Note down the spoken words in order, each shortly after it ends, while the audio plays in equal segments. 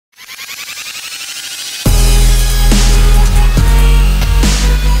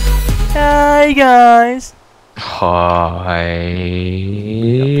Hi guys! Hi.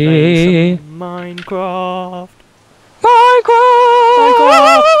 Play some Minecraft!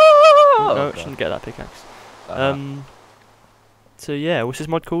 Minecraft! No, shouldn't get that pickaxe. So yeah, what's this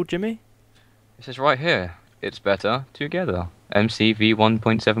mod called, Jimmy? This is right here. It's better together. MCV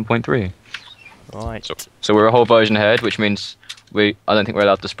 1.7.3. Right. So we're a whole version ahead, which means I don't think we're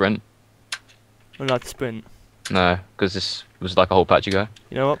allowed to sprint. We're allowed to sprint. No, because this was like a whole patch ago.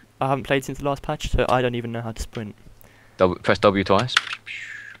 You know what? I haven't played since the last patch, so I don't even know how to sprint. Press W twice.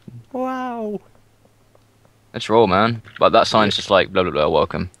 Wow! Let's roll, man. But that sign's just like blah blah blah.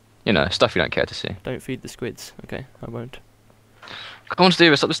 Welcome. You know, stuff you don't care to see. Don't feed the squids. Okay, I won't. Come on,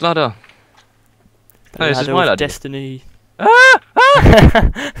 Steve. Up this ladder. No, this is Ladder my of ladder. Destiny.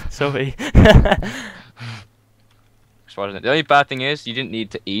 Sorry. The only bad thing is you didn't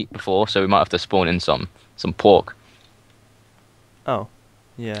need to eat before, so we might have to spawn in some pork. Oh,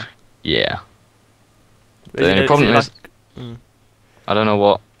 yeah. Yeah. The only problem is I don't know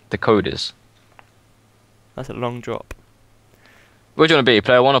what the code is. That's a long drop. Where do you want to be,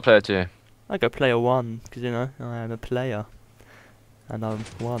 player 1 or player 2? I go player 1, because you know, I am a player. And I'm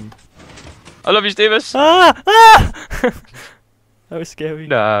 1. I love you, Stevens! Ah! Ah! That was scary.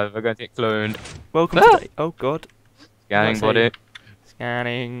 No, we're going to get cloned. Welcome to oh god. Scanning body.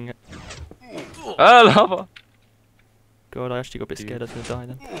 Scanning. Ah, lava! God, I actually got a bit scared I was gonna die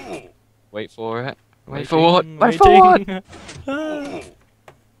then. Wait for it. Wait Waiting, for what? Wait for what? Ah.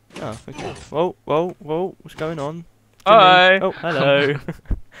 Oh, okay. Whoa, whoa, whoa, what's going on? Jimmy? Hi! Oh, hello.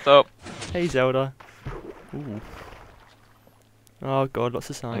 Stop. Hey, Zelda. Ooh. Oh god, lots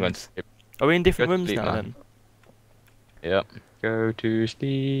of I'm going to signs. sleep. Are we in different Go to rooms sleep, now man. then? Yep. Go to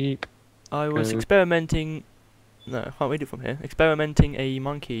sleep. I was Go. experimenting... No, I can't read it from here. Experimenting a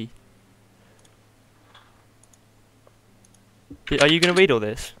monkey. Are you going to read all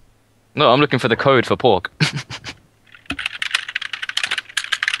this? No, I'm looking for the code for pork.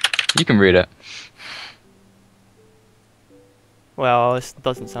 You can read it. Well, this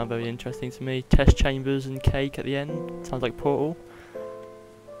doesn't sound very interesting to me. Test chambers and cake at the end. Sounds like Portal.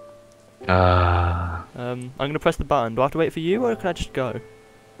 I'm going to press the button. Do I have to wait for you or can I just go?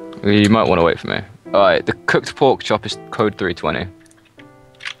 You might want to wait for me. Alright, the cooked pork chop is code 320.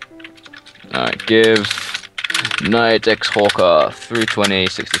 Alright, give Night X Hawker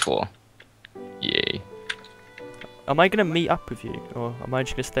 32064. Yay. Am I going to meet up with you or am I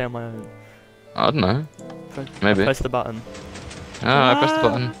just going to stay on my own? I don't know. Maybe. Press the button. Ah, I pressed the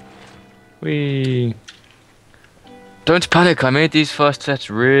button. Whee. Don't panic, I made these first sets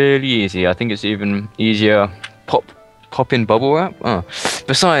really easy. I think it's even easier. Pop in bubble wrap? Oh.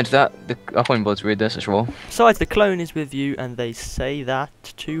 Besides that, I won't bother to read this, let's roll. Besides, the clone is with you and they say that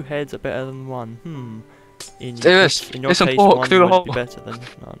 2 heads are better than 1. In your There's case, some pork 1 through the would hole. be better than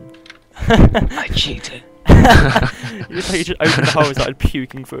none. I cheated. You just opened the hole and started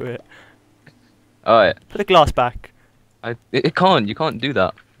puking through it. Alright. Put the glass back. It can't, you can't do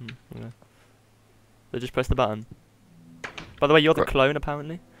that. Yeah. So just press the button. By the way, you're the Right. clone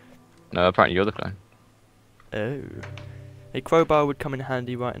apparently. No, apparently you're the clone. Oh. A crowbar would come in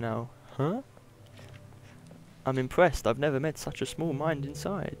handy right now. Huh? I'm impressed. I've never met such a small mind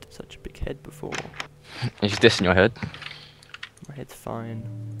inside. Such a big head before. It's just this in your head. My head's fine.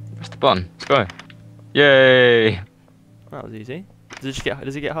 Press the button, let's go. Yay! That was easy. Does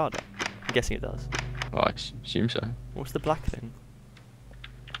it get harder? I'm guessing it does. Well, I assume so. What's the black thing?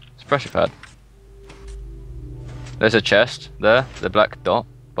 It's a pressure pad. There's a chest there, the black dot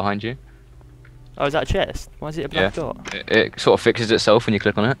behind you. Oh, is that a chest? Why is it a black Yeah. dot? It sort of fixes itself when you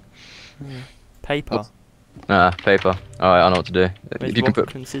click on it. Paper. Ah, paper. Alright, I know what to do. Where's You can rock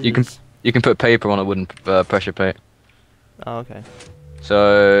put and you can scissors? you can put paper on a wooden pressure plate. Oh, okay.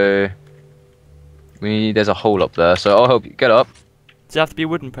 So there's a hole up there. So I'll help you get up. Does it have to be a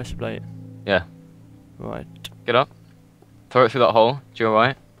wooden pressure plate? Yeah. Right. Get up. Throw it through that hole to your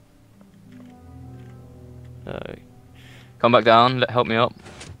right. Come back down. Help me up.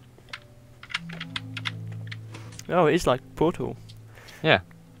 Oh, it is like Portal.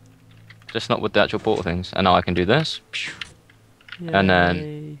 Just not with the actual portal things. And now I can do this. And then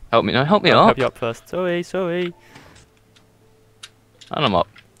Yay. help me. No, help me I'll up. help you up first. Sorry. And I'm up.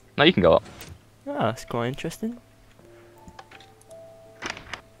 Now you can go up. Ah, that's quite interesting.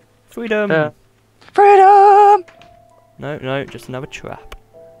 Freedom! Freedom! No, just another trap.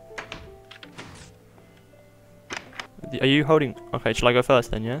 Are you holding... Okay, shall I go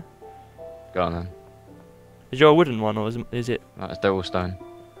first then, yeah? Go on then. Is your a wooden one or is it... They're all stone.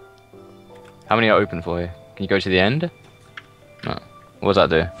 How many are open for you? Can you go to the end? No. What does that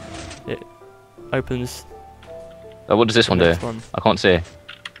do? It opens... What does this one the do? next one. I can't see.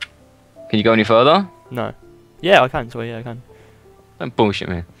 Can you go any further? No. Yeah, I can. Sorry, yeah, I can. Don't bullshit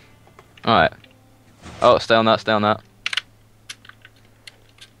me. Alright. Oh, stay on that, stay on that.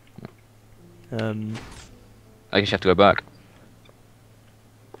 I guess you have to go back.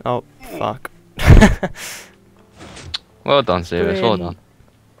 Oh, fuck. Well done, Sirius, well Spin. done.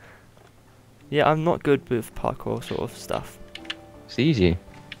 Yeah, I'm not good with parkour sort of stuff. It's easy.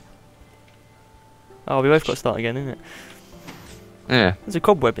 Oh, we both got to start again, isn't it? Yeah, There's a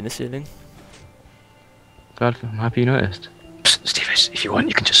cobweb in the ceiling. glad, I'm happy you noticed. Psst, Stevies, if you want,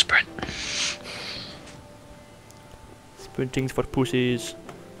 you can just sprint. Sprinting's for pussies.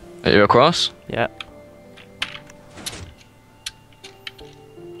 Are you across? Yeah.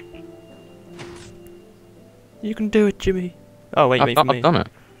 You can do it, Jimmy. Oh, wait, wait for me. I've done it.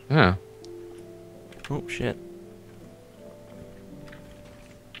 Yeah. Oh, shit.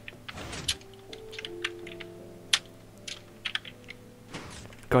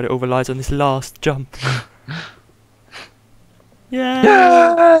 God, it all relies on this last jump. Yeah.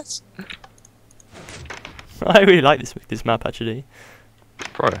 Yes! I really like this map actually.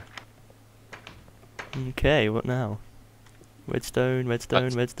 Pro. Okay, what now? Redstone, redstone,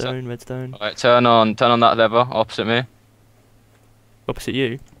 redstone, redstone. Alright, turn on that lever opposite me. Opposite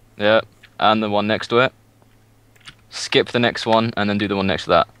you. Yeah, and the one next to it. Skip the next one and then do the one next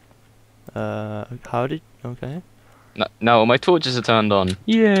to that. How did? Okay. No, my torches are turned on.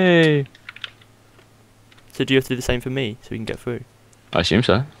 Yay! So do you have to do the same for me so we can get through? I assume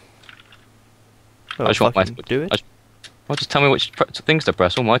so. Well, I just want my fucking do it. Well, just tell me which things to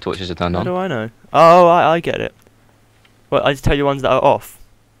press. All my torches are turned How on. do I know? Oh, I get it. Well, I just tell you ones that are off.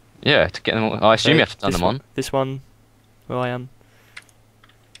 Yeah, to get them. I assume So you have to turn this them on. This one, where I am.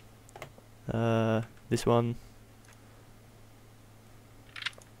 This one.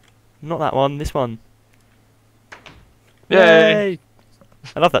 Not that one. This one. Yay!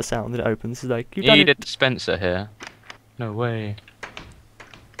 I love that sound that it opens. It's like you've done Need a it. dispenser here. No way.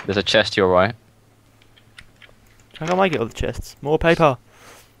 There's a chest to your right, How come I get all the chests? More paper.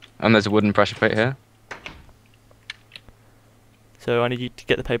 and there's a wooden pressure plate here. So I need you to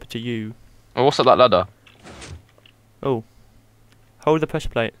get the paper to you. Oh, what's up that ladder? Oh. Hold the pressure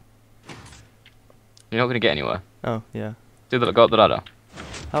plate. You're not gonna get anywhere. Oh, yeah. Go up the ladder.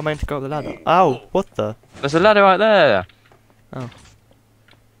 How am I meant to go up the ladder? Ow! What the? There's a ladder right there. Oh.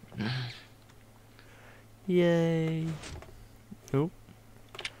 Yay. Oh.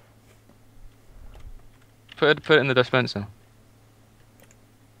 Put it in the dispenser.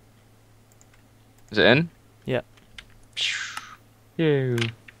 Is it in? Yeah. Ew.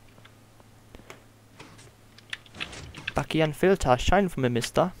 Backy and filter, shine for me,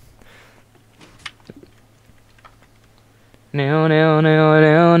 mister. No, no, no,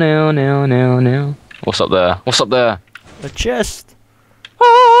 no, no, no, no, no. What's up there? What's up there? A chest!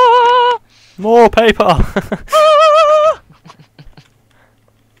 Ah! More paper! Ah!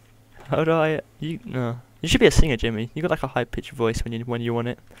 How do I... No. You should be a singer, Jimmy. You got like a high-pitched voice when you want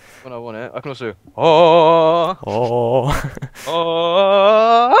it. When I want it, I can also. Oh, Oh.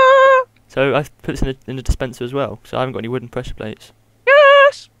 oh, So I've put this in the dispenser as well, so I haven't got any wooden pressure plates.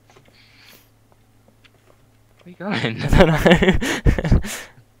 yes. Where are you going? I don't know.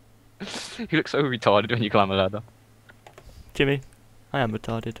 You look so retarded when you climb a ladder. Jimmy, I am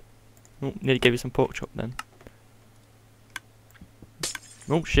retarded. Oh, nearly gave you some pork chop then.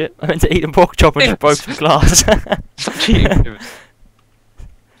 Oh shit, I meant to eat a pork chop and just broke some glass. Stop cheating.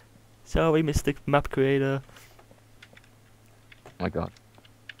 Sorry, Mr. Map Creator. Oh my god.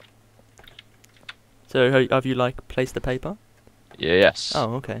 So have you like placed the paper? Yeah, yes.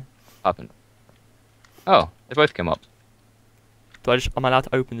 Oh, okay. Happened. Oh, they both came up. Am I allowed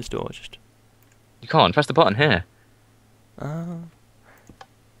to open this door? Just. You can't. Press the button here. Ah.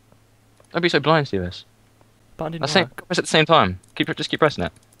 Don't be so blind, Stevis. Button didn't work. Press at the same time. Just keep pressing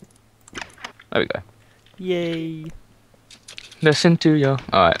it. There we go. Yay. Listen to your.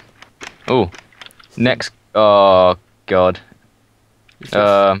 Alright. Oh. Next. Oh, God. It's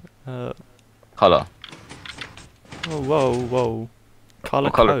just, Colour. oh, whoa, whoa. Color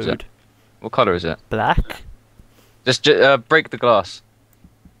What colour is code. it? What colour is it? Black? Just break the glass.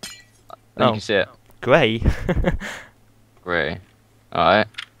 Then you Oh. can see it. Grey? Grey. Alright.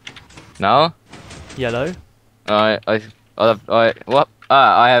 Now? Yellow? Alright, what?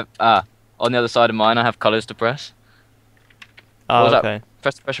 On the other side of mine I have colours to press. Oh, was that? okay.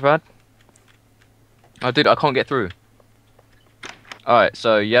 Press the pressure pad. Oh dude, I can't get through. Alright,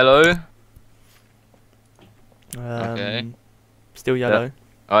 so yellow. Okay. Still yellow.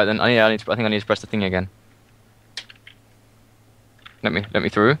 Alright then, I think I need to press the thing again. Let me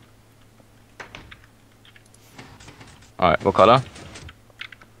through. Alright, what colour?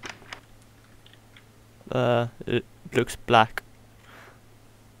 It looks black.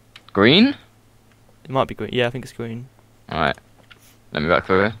 Green? It might be green. Yeah, I think it's green. Alright. Let me back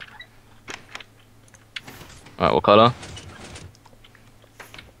through it. Alright, what colour?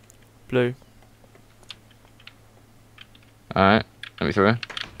 Blue. Alright, let me through.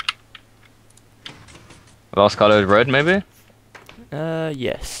 Last colour is red, maybe?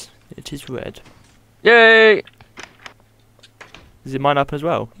 Yes. It is red. Yay! Is it mine up as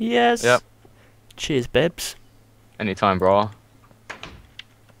well? Yes. Yep. Cheers, Bebs. Anytime, bro.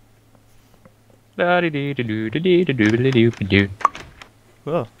 Oh.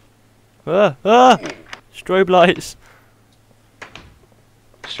 Ah! Strobe lights.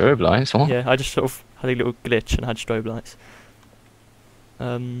 Strobe lights, what? Yeah, I just sort of had a little glitch and had strobe lights.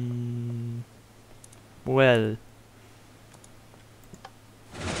 Well.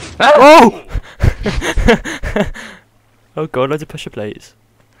 Ah! Oh! Oh god, loads of pressure plates.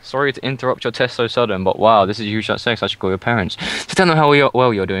 Sorry to interrupt your test so sudden, but wow, this is huge sex. I should call your parents to tell them how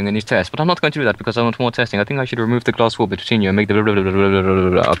well you're doing in these tests. But I'm not going to do that because I want more testing. I think I should remove the glass wall between you and make the blah, blah, blah, blah, blah, blah,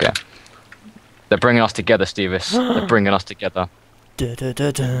 blah, blah. Okay. They're bringing us together, Stevis. They're bringing us together. Da, da,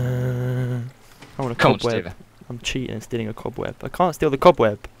 da, da. I want a Come on, cobweb. Steven. I'm cheating and stealing a cobweb. I can't steal the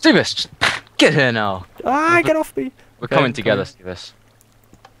cobweb. Stevis, get here now. Ah, get off me! We're Okay, coming I'm together, Stevis.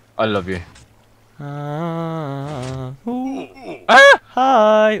 I love you. Ooh. Ah!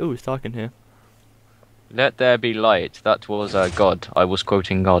 Hi! Ooh, it's dark in here. Let there be light. That was God. I was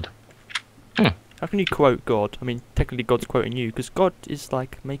quoting God. How can you quote God? I mean, technically God's quoting you, because God is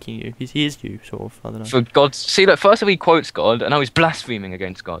like making you. He is you, sort of. I don't know. For God, see, look, first of all he quotes God, and now he's blaspheming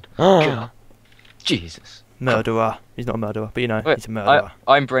against God. Jesus. Murderer. He's not a murderer, but you know, Wait, he's a murderer.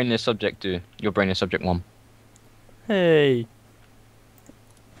 I'm brainless subject 2. You're brainless subject 1. Hey!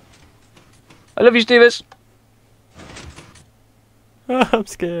 I love you, Stevis. I'm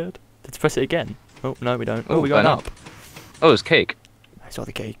scared. Let's press it again. Oh, no, we don't. Oh, we got went an up. Oh, it's cake. I saw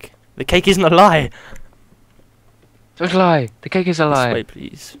the cake. The cake isn't a lie! Don't lie. The cake is a This lie. way,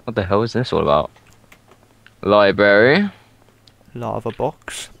 please. What the hell is this all about? Library. Lava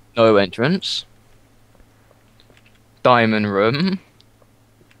box. No entrance. Diamond room.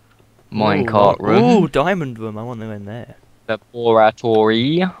 Minecart room. Ooh, diamond room. I want to go in there.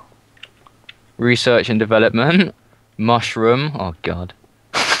 Laboratory. Research and development. Mushroom. Oh god.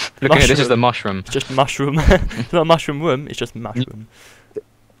 Look at it, this is the mushroom. It's just mushroom. It's not a mushroom room, it's just mushroom.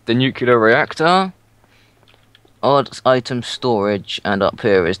 The nuclear reactor. Odd item storage, and up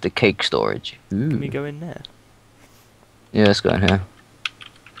here is the cake storage. Can we Ooh. go in there? Yeah, let's go in here.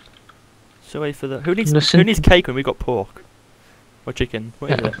 So wait for the who needs Listen. who needs cake when we got pork? Or chicken?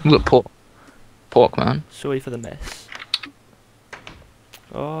 What is Yeah, it? look, pork, man. Sorry for the mess.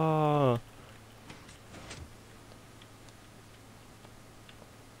 Oh.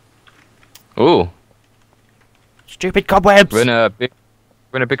 Ooh, Stupid cobwebs! we're in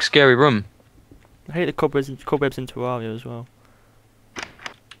a big scary room. I hate the cobwebs in Terraria as well.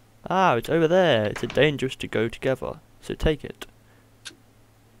 Ah, it's over there. It's dangerous to go together. So take it.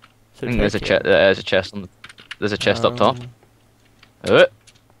 So I think there's a take chest. it. There's a chest on. There's a chest up top.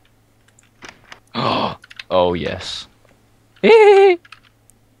 Oh yes.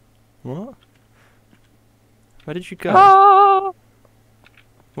 What? Where did you go? Ah!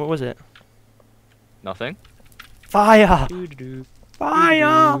 What was it? Nothing. Fire!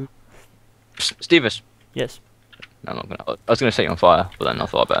 Fire! Stevis. Yes. No, I'm not gonna. I was gonna set you on fire, but then I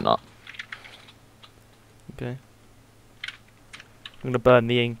thought I better not. Okay. I'm gonna burn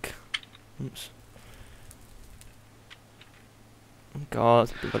the ink. Oops. Oh god,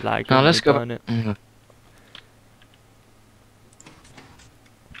 it's a bit of a lag. Now when let's we go. burn it.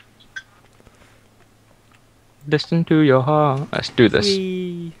 Listen to your heart. Let's do this.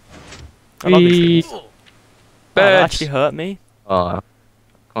 Whee! I love these things. Oh, that Best. actually hurt me. Oh,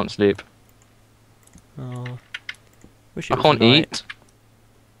 can't sleep. Oh. Wish it I was can't night. eat.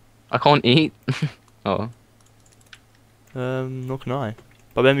 I can't eat. Oh. Nor can I.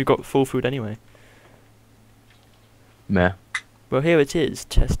 But then we've got full food anyway. Meh. Well, here it is,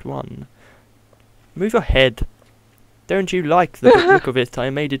 test 1. Move your head. Don't you like the look of it? I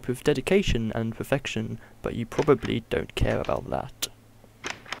made it with dedication and perfection, but you probably don't care about that.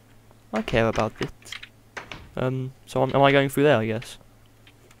 I care about it. So am I going through there, I guess?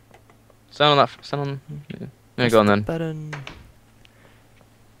 Stand on that. Stand on. Yeah. There you go on then. Button.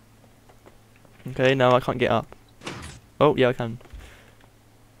 Okay, now I can't get up. Oh, yeah, I can.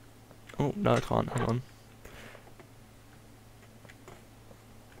 Oh, no, I can't. Hang on.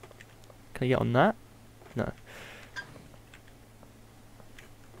 Can I get on that? No.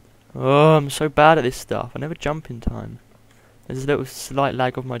 Oh, I'm so bad at this stuff. I never jump in time. There's a little slight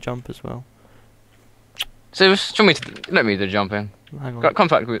lag of my jump as well. So show me. Let me do the jumping. Hang on. Come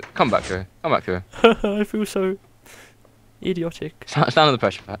back. Come back through. Come back through. I feel so idiotic. Stand on the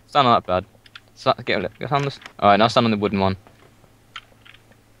pressure pad. Stand on that pad. Get on this. All right, now stand on the wooden one.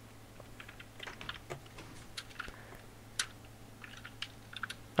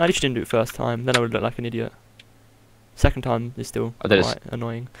 At least you didn't do it first time. Then I would look like an idiot. Second time is still I did it. quite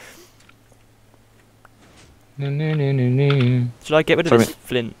annoying. No. Should I get rid of Sorry, this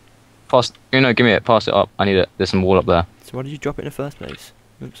flint? Pass. Give me it. Pass it up. I need it. There's some wall up there. So why did you drop it in the first place?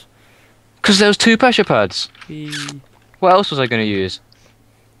 Oops. Because there was 2 pressure pads. Whee. What else was I going to use?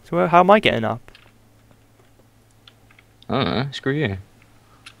 So how am I getting up? I don't know. Screw you.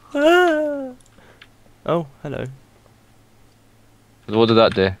 Ah! Oh, hello. What did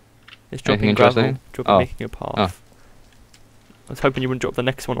that do? It's dropping Anything gravel, interesting? making a path. Oh. I was hoping you wouldn't drop the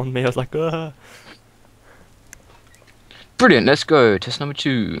next one on me. I was like, ah. Brilliant. Let's go. Test number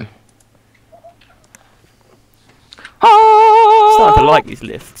 2. Starting to like these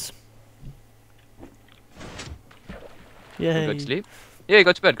lifts. Yay. Go to sleep. Yeah,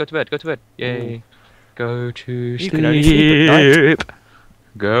 go to bed. Go to bed. Go to bed. Yay. Go to You sleep. can only sleep at night.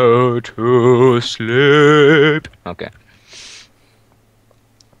 Go to sleep. Okay.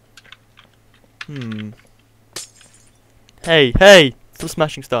 Hey! Stop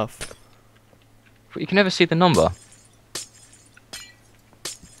smashing stuff. But you can never see the number.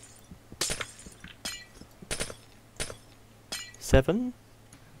 Seven?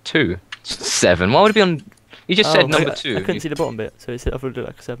 2. 7. Why would it be on? You just said number 2. I couldn't see the bottom bit, so it would look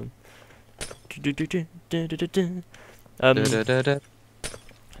like a 7.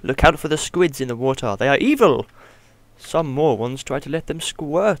 Look out for the squids in the water. They are evil. Some more ones try to let them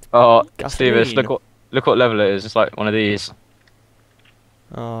squirt. Oh, Gasoline. Stevens, look what level it is. It's like one of these.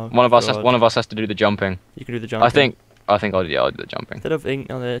 Oh, One of God. us has to do the jumping. You can do the jumping. I think I'll do the jumping. Instead of ink,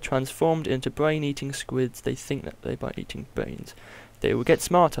 they're transformed into brain-eating squids. They think that by eating brains, they will get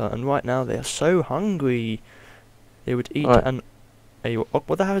smarter. And right now, they are so hungry. They would eat Right.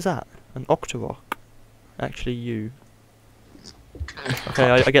 what the hell is that? An octorok. Actually, you. Okay,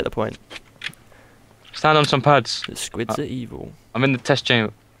 I get the point. Stand on some pads. The squids are evil. I'm in the test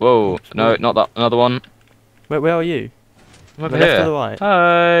chamber. Whoa, Oops, no, where? not that. Another one. Where are you? I'm over The left or here. the right?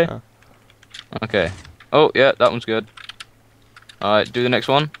 Hi. Oh. Okay. Oh, yeah, that one's good. Alright, do the next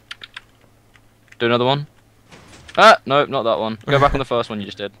one. Do another one. Ah, no, not that one. Go back on the first one you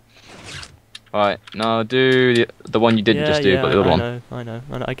just did. Alright, now do the one you didn't just do, but the other one. I know.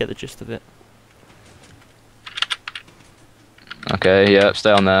 I get the gist of it. Okay, yeah,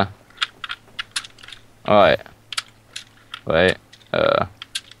 stay on there. Alright. Wait,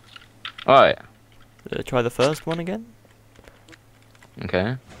 Alright, Try the first one again.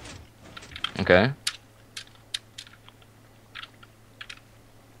 okay. Okay.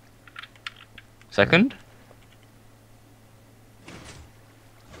 Second?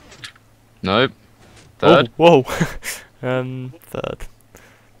 Nope. Third? Oh, whoa. Third.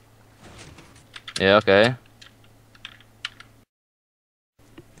 Yeah, okay.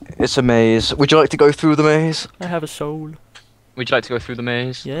 It's a maze. Would you like to go through the maze? I have a soul. Would you like to go through the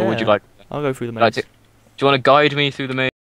maze? Yeah. Or would you like I'll go through the like maze. to, do you want to guide me through the maze?